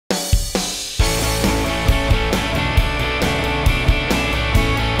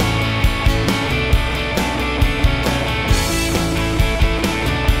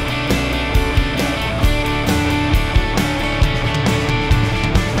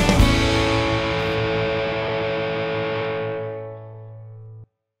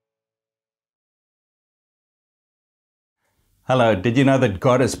Hello, did you know that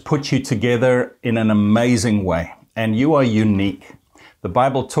God has put you together in an amazing way and you are unique? The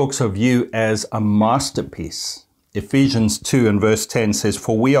Bible talks of you as a masterpiece. Ephesians 2 and verse 10 says,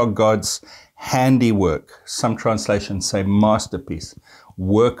 "For we are God's handiwork." Some translations say masterpiece,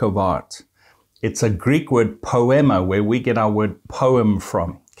 work of art. It's a Greek word poema, where we get our word poem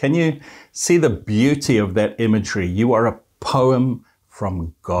from. Can you see the beauty of that imagery? You are a poem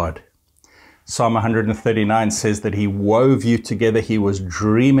from God. Psalm 139 says that He wove you together. He was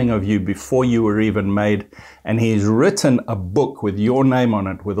dreaming of you before you were even made. And He's written a book with your name on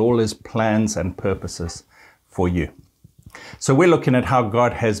it, with all His plans and purposes for you. So we're looking at how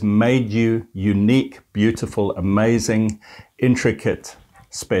God has made you unique, beautiful, amazing, intricate,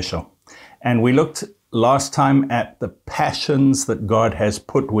 special. And we looked last time at the passions that God has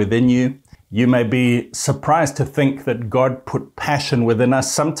put within you. You may be surprised to think that God put passion within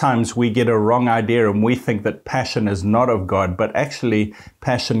us. Sometimes we get a wrong idea and we think that passion is not of God, but actually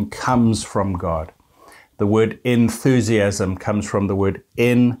passion comes from God. The word enthusiasm comes from the word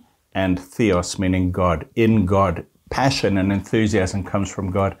en and theos, meaning God, in God. Passion and enthusiasm comes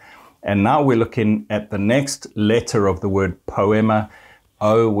from God. And now we're looking at the next letter of the word poema,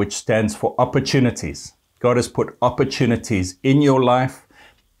 O, which stands for opportunities. God has put opportunities in your life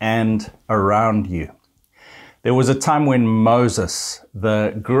and around you. There was a time when Moses,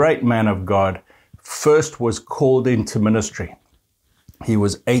 the great man of God, first was called into ministry. He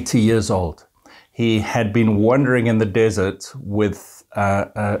was 80 years old. He had been wandering in the desert with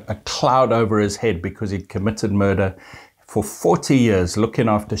a cloud over his head because he'd committed murder for 40 years looking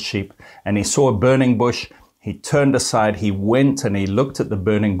after sheep. And he saw a burning bush. He turned aside, he went and he looked at the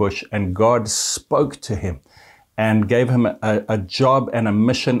burning bush, and God spoke to him and gave him a job and a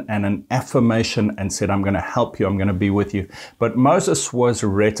mission and an affirmation and said, "I'm going to help you, I'm going to be with you." But Moses was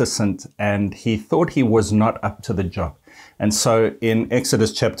reticent and he thought he was not up to the job. And so in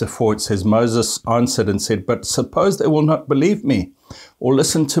Exodus chapter 4, it says, Moses answered and said, "But suppose they will not believe me or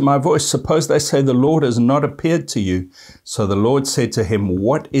listen to my voice. Suppose they say the Lord has not appeared to you." So the Lord said to him,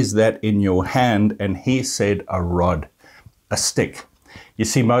 "What is that in your hand?" And he said, "A rod," a stick. You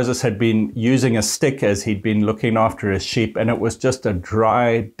see, Moses had been using a stick as he'd been looking after his sheep, and it was just a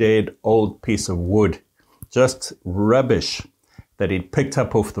dry, dead, old piece of wood, just rubbish that he'd picked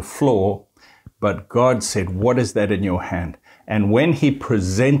up off the floor. But God said, "What is that in your hand?" And when he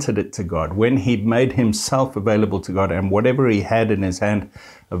presented it to God, when he made himself available to God and whatever he had in his hand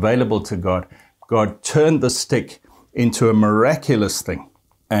available to God, God turned the stick into a miraculous thing.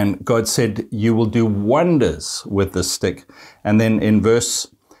 And God said, "You will do wonders with this stick." And then in verse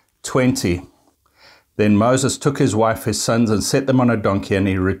 20, then Moses took his wife, his sons, and set them on a donkey, and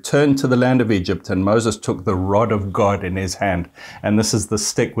he returned to the land of Egypt. And Moses took the rod of God in his hand. And this is the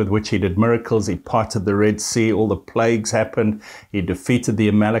stick with which he did miracles. He parted the Red Sea. All the plagues happened. He defeated the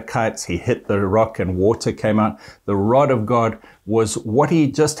Amalekites. He hit the rock and water came out. The rod of God was what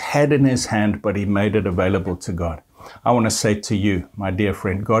he just had in his hand, but he made it available to God. I want to say to you, my dear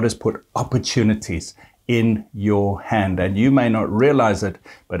friend, God has put opportunities in your hand, and you may not realize it,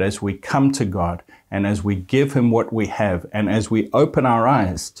 but as we come to God and as we give Him what we have, and as we open our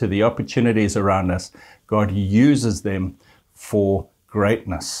eyes to the opportunities around us, God uses them for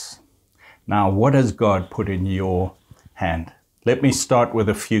greatness. Now, what has God put in your hand? Let me start with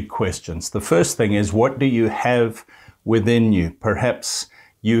a few questions. The first thing is, what do you have within you? Perhaps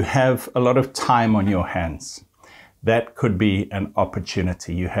you have a lot of time on your hands. That could be an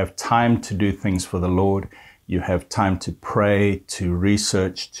opportunity. You have time to do things for the Lord. You have time to pray, to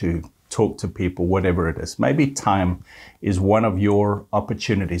research, to talk to people, whatever it is. Maybe time is one of your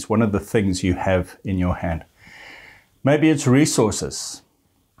opportunities, one of the things you have in your hand. Maybe it's resources.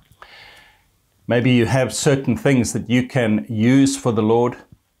 Maybe you have certain things that you can use for the Lord.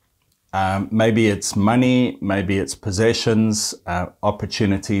 Maybe it's money, maybe it's possessions,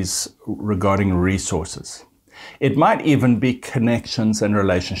 opportunities regarding resources. It might even be connections and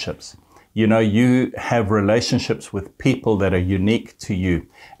relationships. You know, you have relationships with people that are unique to you,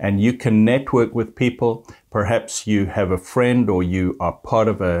 and you can network with people. Perhaps you have a friend, or you are part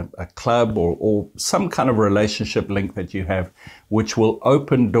of a club, or some kind of relationship link that you have, which will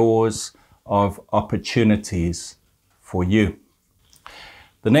open doors of opportunities for you.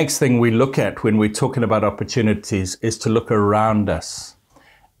 The next thing we look at when we're talking about opportunities is to look around us.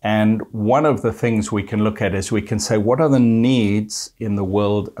 And one of the things we can look at is we can say, what are the needs in the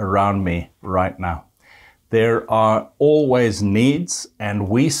world around me right now? There are always needs, and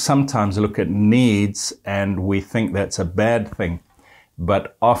we sometimes look at needs and we think that's a bad thing.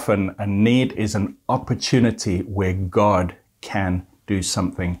 But often a need is an opportunity where God can do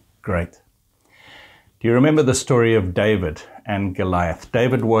something great. Do you remember the story of David and Goliath?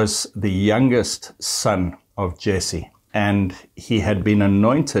 David was the youngest son of Jesse, and he had been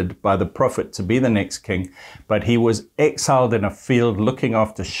anointed by the prophet to be the next king, but he was exiled in a field looking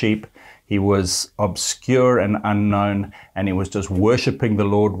after sheep. He was obscure and unknown, and he was just worshiping the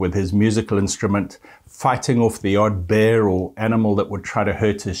Lord with his musical instrument, fighting off the odd bear or animal that would try to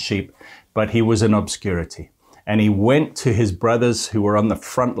hurt his sheep, but he was in obscurity. And he went to his brothers who were on the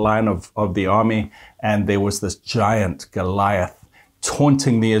front line of the army, and there was this giant Goliath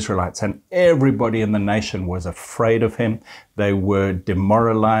taunting the Israelites, and everybody in the nation was afraid of him. They were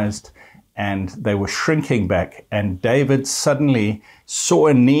demoralized, and they were shrinking back. And David suddenly saw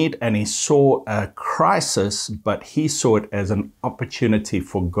a need, and he saw a crisis, but he saw it as an opportunity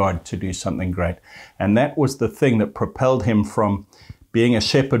for God to do something great. And that was the thing that propelled him from being a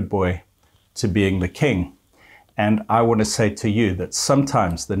shepherd boy to being the king. And I want to say to you that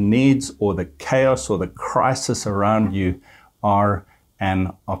sometimes the needs or the chaos or the crisis around you are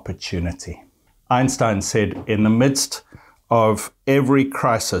an opportunity. Einstein said, in the midst of every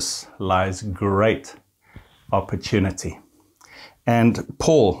crisis lies great opportunity. And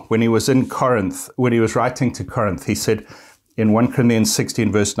Paul, when he was in Corinth, when he was writing to Corinth, he said in 1 Corinthians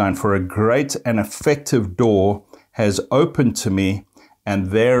 16 verse 9, "For a great and effective door has opened to me,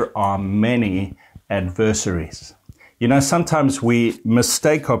 and there are many adversaries." You know, sometimes we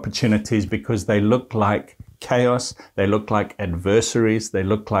mistake opportunities because they look like chaos, they look like adversaries, they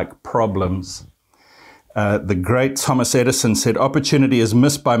look like problems. The great Thomas Edison said, "Opportunity is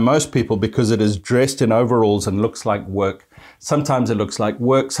missed by most people because it is dressed in overalls and looks like work." Sometimes it looks like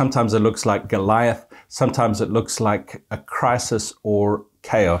work, sometimes it looks like Goliath, sometimes it looks like a crisis or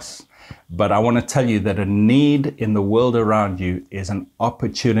chaos. But I want to tell you that a need in the world around you is an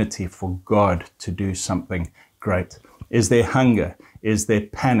opportunity for God to do something great. Is there hunger? Is there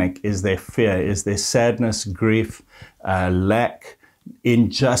panic? Is there fear? Is there sadness, grief, lack,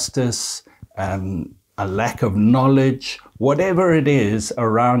 injustice, a lack of knowledge? Whatever it is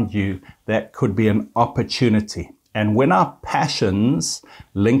around you, that could be an opportunity. And when our passions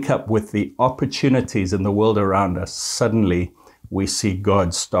link up with the opportunities in the world around us, suddenly we see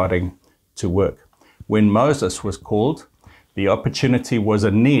God starting to work. When Moses was called, the opportunity was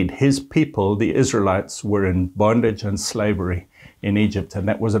a need. His people, the Israelites, were in bondage and slavery in Egypt, and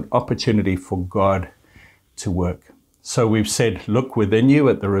that was an opportunity for God to work. So we've said, look within you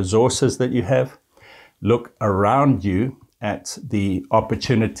at the resources that you have. Look around you at the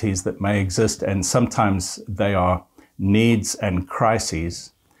opportunities that may exist, and sometimes they are needs and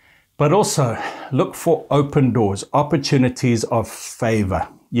crises. But also look for open doors, opportunities of favor.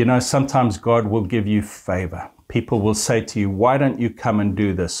 You know, sometimes God will give you favor. People will say to you, "Why don't you come and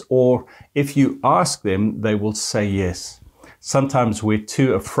do this?" Or if you ask them, they will say yes. Sometimes we're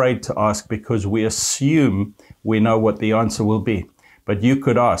too afraid to ask because we assume we know what the answer will be. But you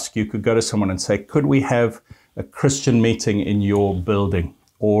could ask, you could go to someone and say, "Could we have a Christian meeting in your building?"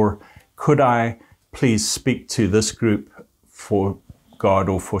 Or "Could I please speak to this group for God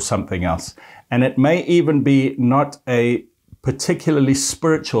or for something else?" And it may even be not a particularly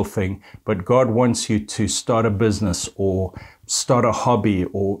spiritual thing, but God wants you to start a business or start a hobby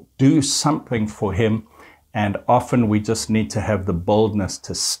or do something for Him. And often we just need to have the boldness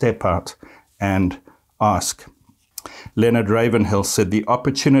to step out and ask. Leonard Ravenhill said, "The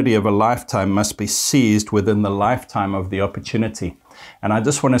opportunity of a lifetime must be seized within the lifetime of the opportunity." And I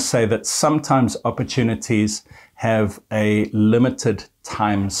just want to say that sometimes opportunities have a limited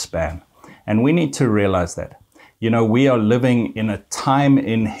time span. And we need to realize that. You know, we are living in a time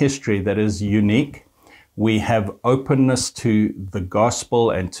in history that is unique. We have openness to the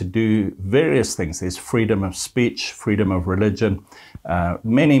gospel and to do various things. There's freedom of speech, freedom of religion,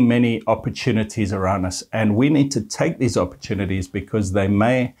 many, many opportunities around us. And we need to take these opportunities because they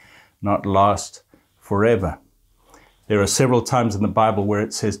may not last forever. There are several times in the Bible where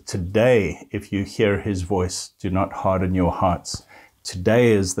it says, "Today, if you hear His voice, do not harden your hearts."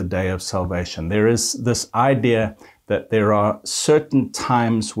 Today is the day of salvation. There is this idea that there are certain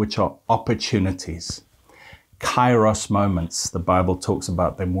times which are opportunities. Kairos moments, the Bible talks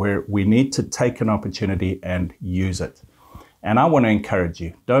about them, where we need to take an opportunity and use it. And I want to encourage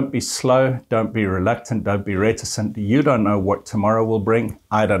you, don't be slow, don't be reluctant, don't be reticent. You don't know what tomorrow will bring.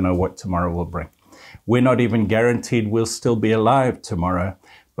 I don't know what tomorrow will bring. We're not even guaranteed we'll still be alive tomorrow.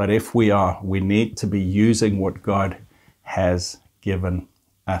 But if we are, we need to be using what God has given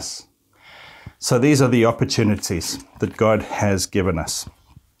us. So these are the opportunities that God has given us.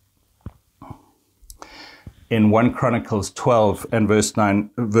 In 1 Chronicles 12 and verse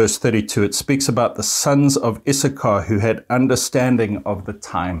 32, it speaks about the sons of Issachar who had understanding of the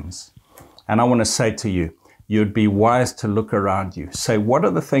times. And I want to say to you, you'd be wise to look around you. Say, what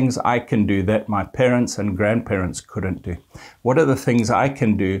are the things I can do that my parents and grandparents couldn't do? What are the things I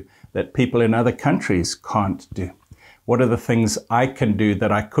can do that people in other countries can't do? What are the things I can do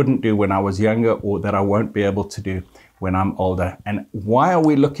that I couldn't do when I was younger, or that I won't be able to do when I'm older? And why are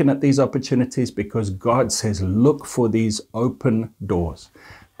we looking at these opportunities? Because God says, look for these open doors.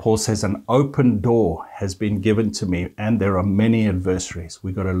 Paul says, an open door has been given to me, and there are many adversaries.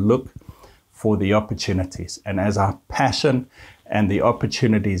 We've got to look for the opportunities. And as our passion and the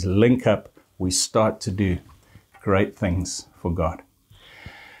opportunities link up, we start to do great things for God.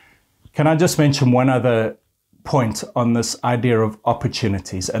 Can I just mention one other point on this idea of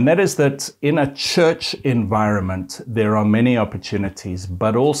opportunities? And that is that in a church environment, there are many opportunities,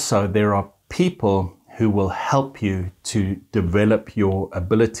 but also there are people who will help you to develop your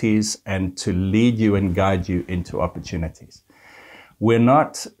abilities and to lead you and guide you into opportunities. We're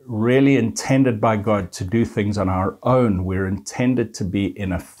not really intended by God to do things on our own. We're intended to be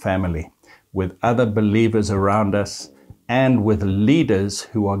in a family with other believers around us and with leaders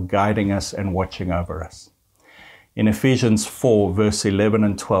who are guiding us and watching over us. In Ephesians 4, verse 11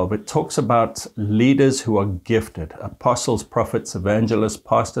 and 12, it talks about leaders who are gifted, apostles, prophets, evangelists,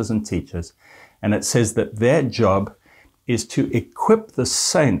 pastors, and teachers. And it says that their job is to equip the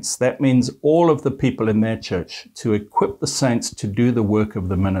saints. That means all of the people in their church, to equip the saints to do the work of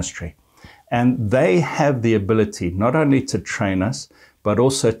the ministry. And they have the ability not only to train us, but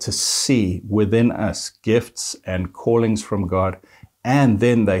also to see within us gifts and callings from God. And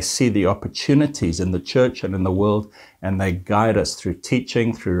then they see the opportunities in the church and in the world, and they guide us through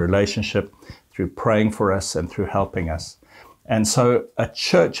teaching, through relationship, through praying for us, and through helping us. And so a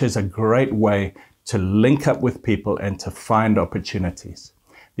church is a great way to link up with people and to find opportunities.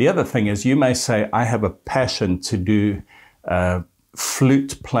 The other thing is, you may say, I have a passion to do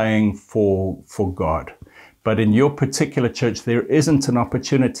flute playing for God. But in your particular church, there isn't an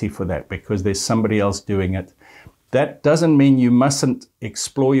opportunity for that because there's somebody else doing it. That doesn't mean you mustn't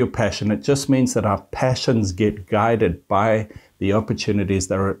explore your passion. It just means that our passions get guided by the opportunities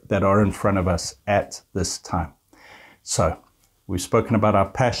that are in front of us at this time. So we've spoken about our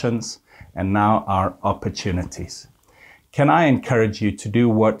passions and now our opportunities. Can I encourage you to do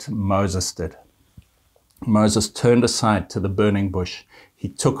what Moses did? Moses turned aside to the burning bush. He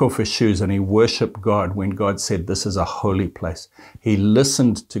took off his shoes and he worshiped God when God said, this is a holy place. He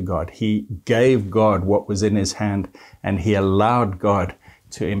listened to God. He gave God what was in his hand, and he allowed God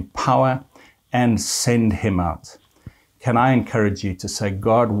to empower and send him out. Can I encourage you to say,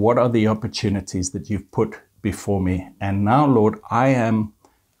 God, what are the opportunities that you've put before me? And now, Lord, I am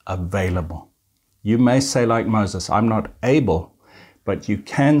available. You may say like Moses, I'm not able, but you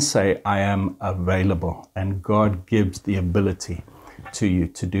can say, I am available. And God gives the ability to you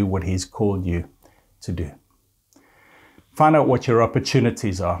to do what he's called you to do. Find out what your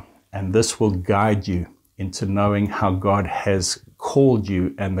opportunities are, and this will guide you into knowing how God has called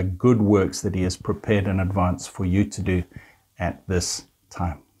you and the good works that he has prepared in advance for you to do at this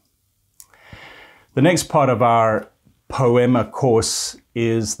time. The next part of our Poema course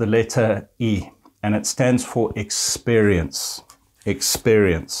is the letter E, and it stands for experience.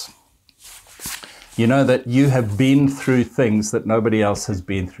 Experience. You know that you have been through things that nobody else has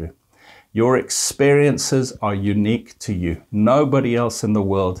been through. Your experiences are unique to you. Nobody else in the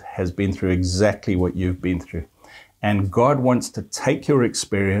world has been through exactly what you've been through. And God wants to take your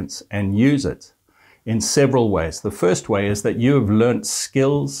experience and use it in several ways. The first way is that you have learned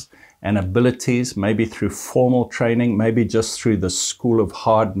skills and abilities, maybe through formal training, maybe just through the school of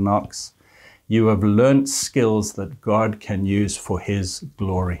hard knocks. You have learned skills that God can use for his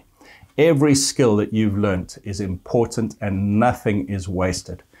glory. Every skill that you've learned is important and nothing is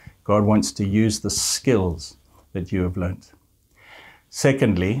wasted. God wants to use the skills that you have learned.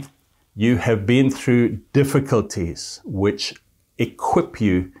 Secondly, you have been through difficulties which equip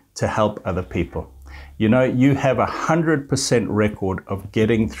you to help other people. You know, you have 100% record of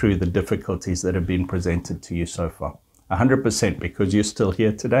getting through the difficulties that have been presented to you so far. 100%, because you're still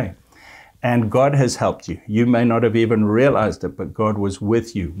here today. And God has helped you. You may not have even realized it, but God was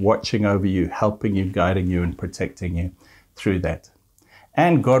with you, watching over you, helping you, guiding you, and protecting you through that.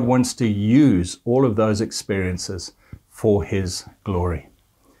 And God wants to use all of those experiences for his glory.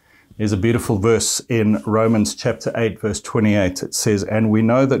 There's a beautiful verse in Romans chapter 8, verse 28. It says, and we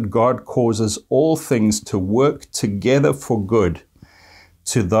know that God causes all things to work together for good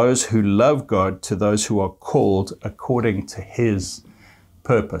to those who love God, to those who are called according to his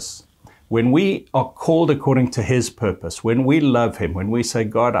purpose. When we are called according to his purpose, when we love him, when we say,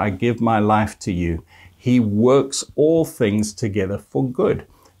 God, I give my life to you, he works all things together for good.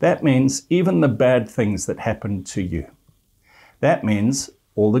 That means even the bad things that happen to you. That means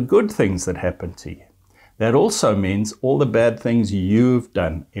all the good things that happen to you. That also means all the bad things you've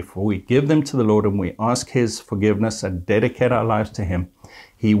done. If we give them to the Lord and we ask His forgiveness and dedicate our lives to Him,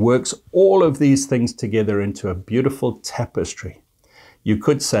 He works all of these things together into a beautiful tapestry. You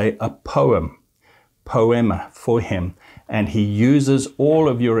could say a poem, poema for Him, and He uses all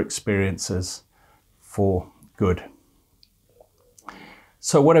of your experiences for good.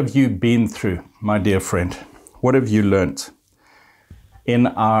 So what have you been through, my dear friend? What have you learnt? In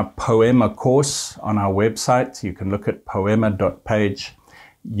our Poema course on our website, you can look at poema.page.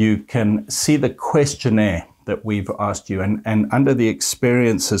 You can see the questionnaire that we've asked you. And under the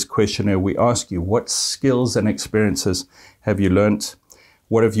experiences questionnaire, we ask you, what skills and experiences have you learnt?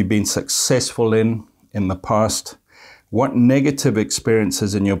 What have you been successful in the past? What negative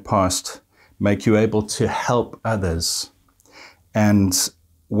experiences in your past make you able to help others? And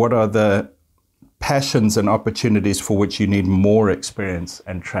what are the passions and opportunities for which you need more experience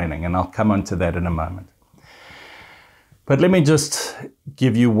and training? And I'll come on to that in a moment. But let me just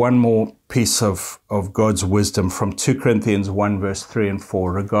give you one more piece of God's wisdom from 2 Corinthians 1 verse 3 and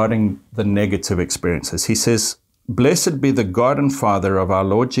 4 regarding the negative experiences. He says, "Blessed be the God and Father of our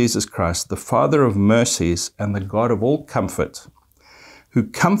Lord Jesus Christ, the Father of mercies and the God of all comfort, who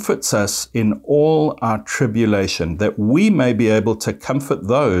comforts us in all our tribulation, that we may be able to comfort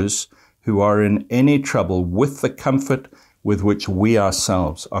those who are in any trouble with the comfort with which we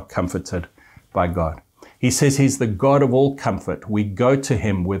ourselves are comforted by God." He says He's the God of all comfort. We go to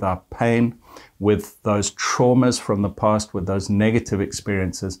Him with our pain, with those traumas from the past, with those negative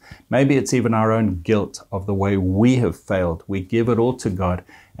experiences. Maybe it's even our own guilt of the way we have failed. We give it all to God,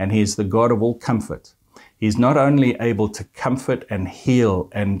 and He's the God of all comfort. He's not only able to comfort and heal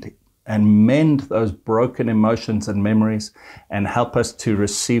and mend those broken emotions and memories and help us to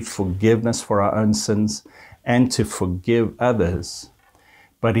receive forgiveness for our own sins and to forgive others,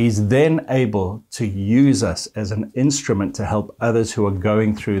 but He's then able to use us as an instrument to help others who are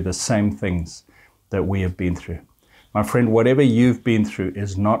going through the same things that we have been through. My friend, whatever you've been through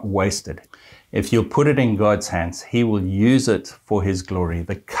is not wasted. If you'll put it in God's hands, He will use it for His glory.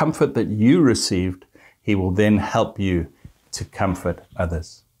 The comfort that you received, He will then help you to comfort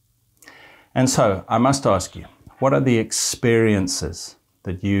others. And so I must ask you, what are the experiences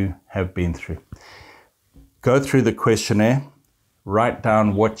that you have been through? Go through the questionnaire, write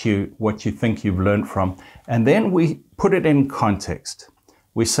down what you think you've learned from, and then we put it in context.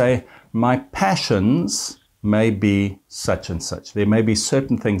 We say, my passions may be such and such. There may be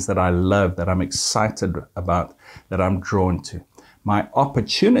certain things that I love, that I'm excited about, that I'm drawn to. My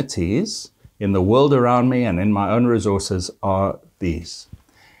opportunities in the world around me and in my own resources are these.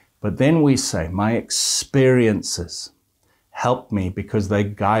 But then we say, my experiences help me because they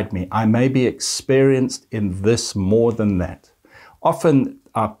guide me. I may be experienced in this more than that. Often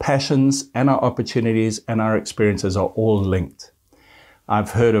our passions and our opportunities and our experiences are all linked. I've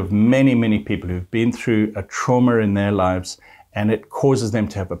heard of many, many people who've been through a trauma in their lives, and it causes them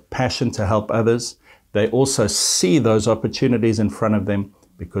to have a passion to help others. They also see those opportunities in front of them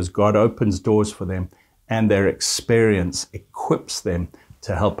because God opens doors for them, and their experience equips them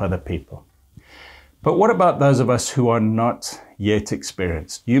to help other people. But what about those of us who are not yet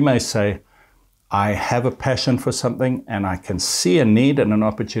experienced? You may say, I have a passion for something and I can see a need and an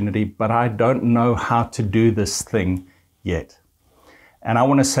opportunity, but I don't know how to do this thing yet. And I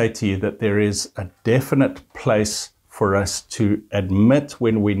want to say to you that there is a definite place for us to admit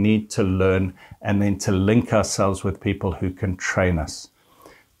when we need to learn and then to link ourselves with people who can train us.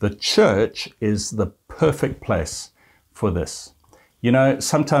 The church is the perfect place for this. You know,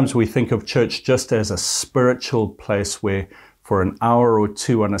 sometimes we think of church just as a spiritual place where for an hour or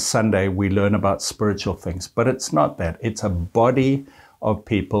two on a Sunday we learn about spiritual things. But it's not that. It's a body of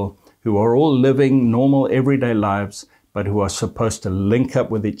people who are all living normal everyday lives, but who are supposed to link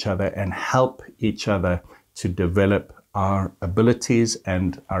up with each other and help each other to develop our abilities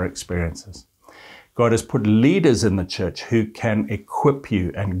and our experiences. God has put leaders in the church who can equip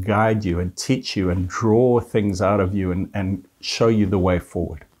you and guide you and teach you and draw things out of you and show you the way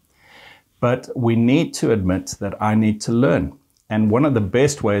forward. But we need to admit that I need to learn. And one of the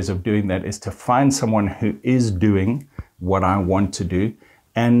best ways of doing that is to find someone who is doing what I want to do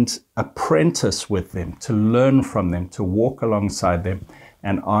and apprentice with them, to learn from them, to walk alongside them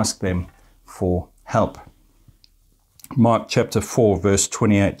and ask them for help. Mark chapter 4, verse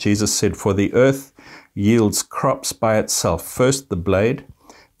 28, Jesus said, "For the earth yields crops by itself, first the blade,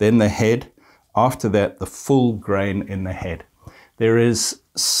 then the head, after that the full grain in the head." There is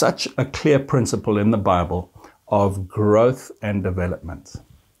such a clear principle in the Bible of growth and development.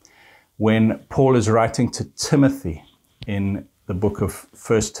 when Paul is writing to Timothy in the book of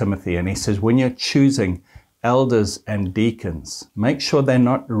 1 Timothy, and he says, when you're choosing elders and deacons, make sure they're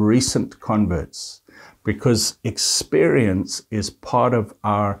not recent converts, because experience is part of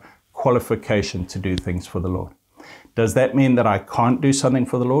our qualification to do things for the Lord. Does that mean that I can't do something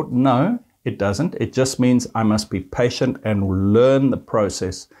for the Lord? No, it doesn't. It just means I must be patient and learn the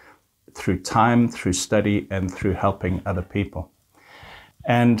process through time, through study, and through helping other people.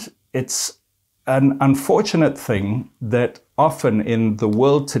 And it's an unfortunate thing that often in the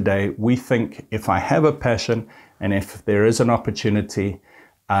world today, we think if I have a passion and if there is an opportunity,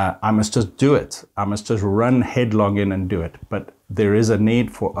 I must just do it. I must just run headlong in and do it. But there is a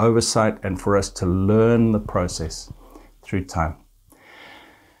need for oversight and for us to learn the process through time.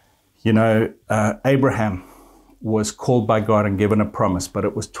 You know, Abraham was called by God and given a promise, but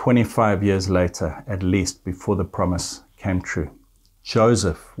it was 25 years later, at least, before the promise came true.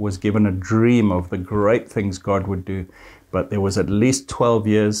 Joseph was given a dream of the great things God would do, but there was at least 12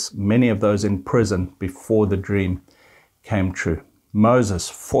 years, many of those in prison, before the dream came true. Moses,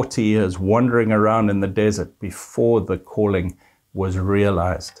 40 years wandering around in the desert before the calling was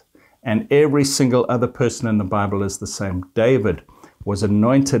realized. And every single other person in the Bible is the same. David was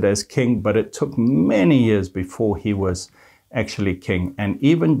anointed as king, but it took many years before he was actually king. And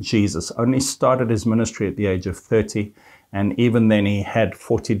even Jesus only started his ministry at the age of 30. And even then he had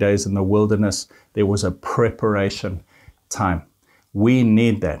 40 days in the wilderness. There was a preparation time. We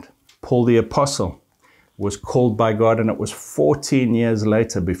need that. Paul the Apostle was called by God, and it was 14 years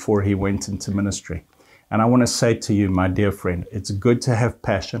later before he went into ministry. And I want to say to you, my dear friend, it's good to have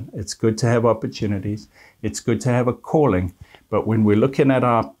passion. It's good to have opportunities. It's good to have a calling. But when we're looking at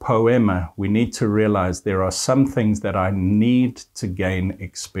our poema, we need to realize there are some things that I need to gain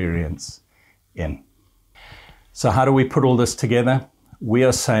experience in. So how do we put all this together? We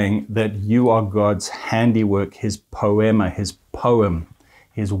are saying that you are God's handiwork, his poema, his poem,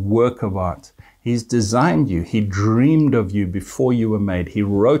 his work of art. He's designed you. He dreamed of you before you were made. He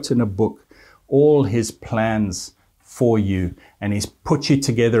wrote in a book all his plans for you, and he's put you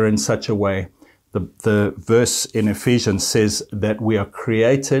together in such a way. The verse in Ephesians says that we are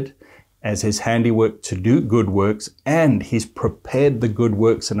created as his handiwork to do good works, and he's prepared the good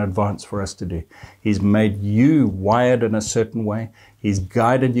works in advance for us to do. He's made you wired in a certain way. He's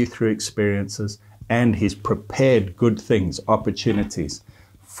guided you through experiences, and he's prepared good things, opportunities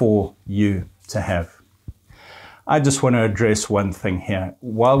for you to have. I just want to address one thing here.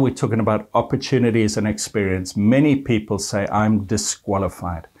 While we're talking about opportunities and experience, many people say, I'm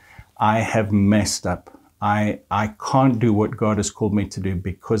disqualified. I have messed up. I can't do what God has called me to do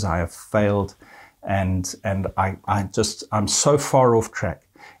because I have failed, and I'm so far off track.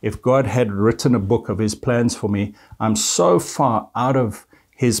 If God had written a book of his plans for me, I'm so far out of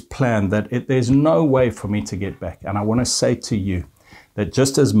his plan that there's no way for me to get back. And I want to say to you that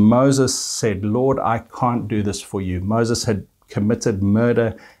just as Moses said, Lord, I can't do this for you. Moses had committed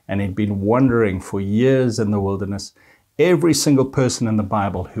murder and he'd been wandering for years in the wilderness. Every single person in the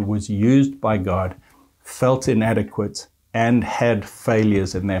Bible who was used by God felt inadequate and had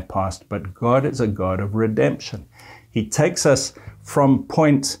failures in their past. But God is a God of redemption. He takes us from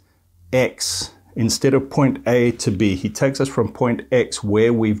point X, instead of point A to B, he takes us from point X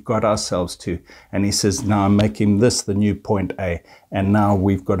where we've got ourselves to. And he says, now I'm making this the new point A. And now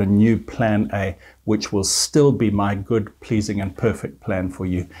we've got a new plan A, which will still be my good, pleasing, and perfect plan for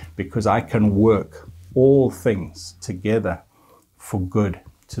you, because I can work all things together for good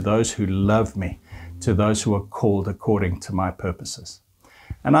to those who love me, to those who are called according to my purposes.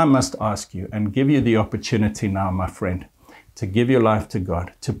 And I must ask you and give you the opportunity now, my friend, to give your life to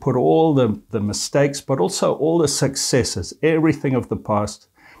God, to put all the mistakes, but also all the successes, everything of the past,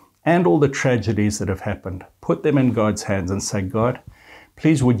 and all the tragedies that have happened, put them in God's hands and say, God,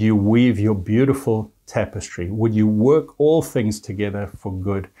 please would you weave your beautiful tapestry? Would you work all things together for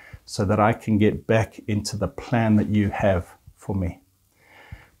good so that I can get back into the plan that you have for me?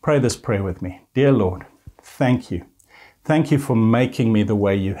 Pray this prayer with me. Dear Lord, thank you. Thank you for making me the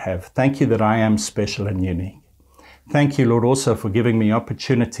way you have. Thank you that I am special and unique. Thank you, Lord, also for giving me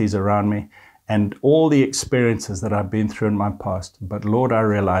opportunities around me and all the experiences that I've been through in my past. But Lord, I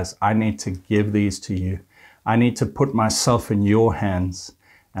realize I need to give these to you. I need to put myself in your hands,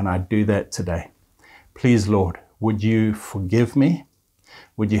 and I do that today. Please, Lord, would you forgive me?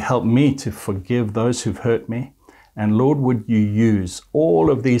 Would you help me to forgive those who've hurt me? And Lord, would you use all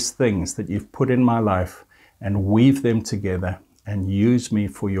of these things that you've put in my life and weave them together and use me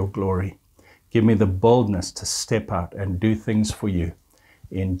for your glory? Give me the boldness to step out and do things for you.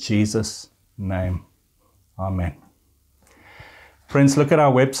 In Jesus' name, amen. Friends, look at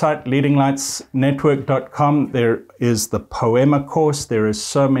our website, leadinglightsnetwork.com. There is the Poema course. There is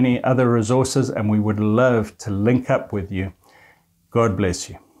so many other resources, and we would love to link up with you. God bless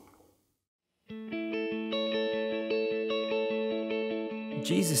you.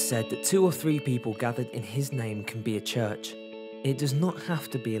 Jesus said that 2 or 3 people gathered in his name can be a church. It does not have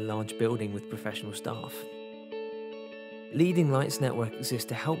to be a large building with professional staff. Leading Lights Network exists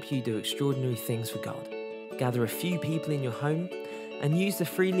to help you do extraordinary things for God. Gather a few people in your home and use the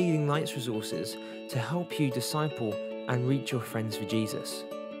free Leading Lights resources to help you disciple and reach your friends for Jesus.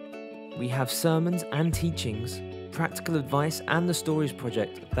 We have sermons and teachings, practical advice, and the Stories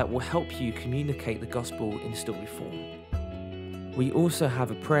Project that will help you communicate the gospel in story form. We also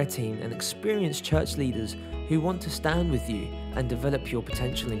have a prayer team and experienced church leaders who want to stand with you and develop your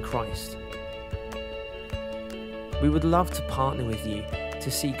potential in Christ. We would love to partner with you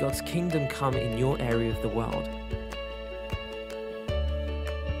to see God's kingdom come in your area of the world.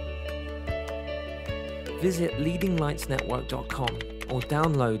 Visit leadinglightsnetwork.com or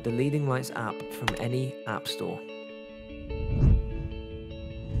download the Leading Lights app from any app store.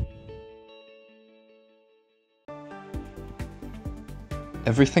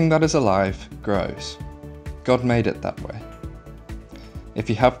 Everything that is alive grows. God made it that way. If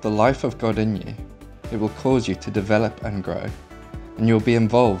you have the life of God in you, it will cause you to develop and grow, and you'll be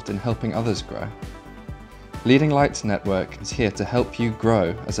involved in helping others grow. Leading Lights Network is here to help you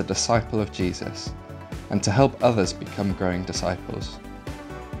grow as a disciple of Jesus, and to help others become growing disciples.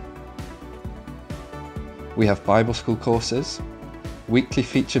 We have Bible school courses, weekly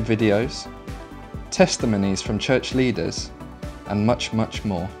featured videos, testimonies from church leaders, and much, much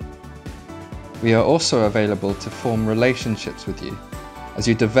more. We are also available to form relationships with you as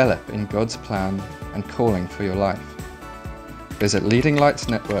you develop in God's plan and calling for your life. Visit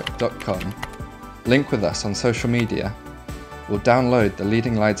leadinglightsnetwork.com, link with us on social media, or download the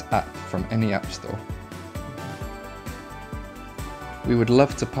Leading Lights app from any app store. We would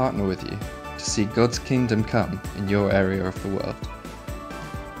love to partner with you to see God's kingdom come in your area of the world.